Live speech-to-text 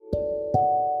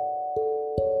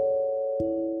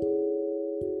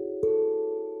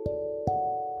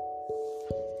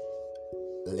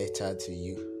letter to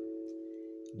you.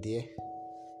 Dear,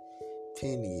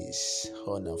 pain is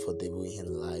unavoidable in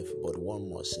life, but one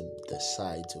must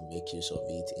decide to make use of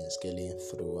it in scaling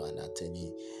through and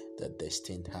attaining the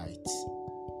destined heights.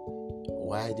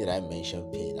 Why did I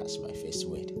mention pain as my first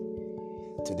word?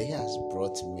 Today has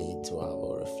brought me to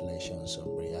our reflections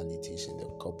on realities in the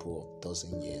couple of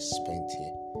dozen years spent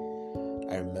here.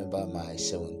 I remember my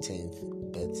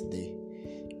 17th birthday.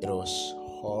 It was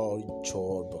all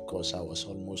joy because I was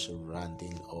almost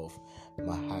rounding off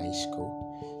my high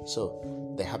school. So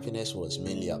the happiness was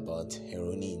mainly about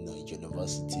enrolling in a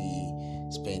university,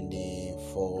 spending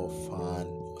 4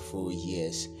 fun full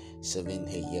years, serving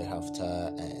a year after,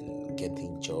 and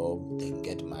getting job, then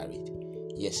get married.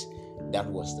 Yes, that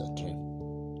was the dream.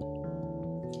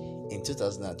 In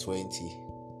 2020,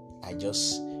 I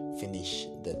just finished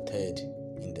the third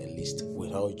in the list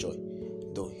with all joy.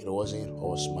 Though it wasn't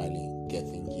all smiling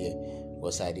getting here,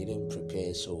 because I didn't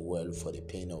prepare so well for the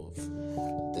pain of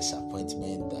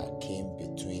disappointment that came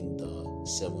between the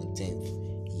 17th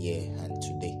year and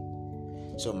today.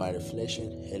 So my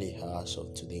reflection early hours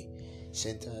of today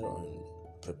centered on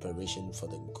preparation for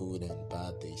the good and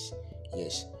bad days.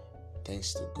 Yes,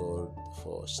 thanks to God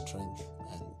for strength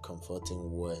and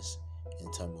comforting words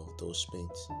in time of those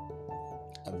pains.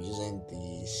 I'm using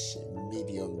this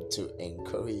medium to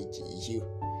encourage you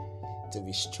to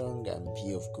be strong and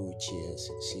be of good cheer.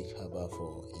 Seek Harbor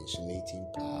for insulating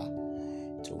power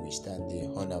to withstand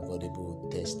the unavoidable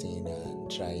testing and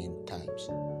trying times.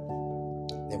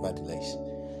 Nevertheless,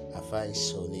 I find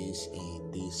solace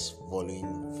in this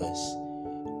following verse,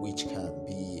 which can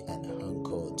be an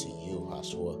anchor to you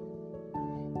as well.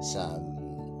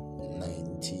 Psalm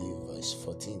 90 verse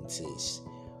 14 says,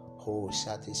 "Oh,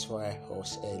 satisfy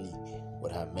us early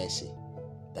with her mercy,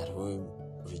 that we will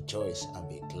rejoice and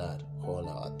be glad all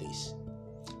our days."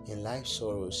 In life's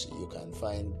sorrows, you can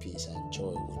find peace and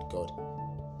joy with God.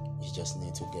 You just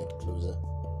need to get closer.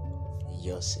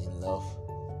 Yours in love,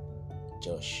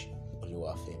 Josh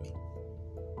Oluwafemi.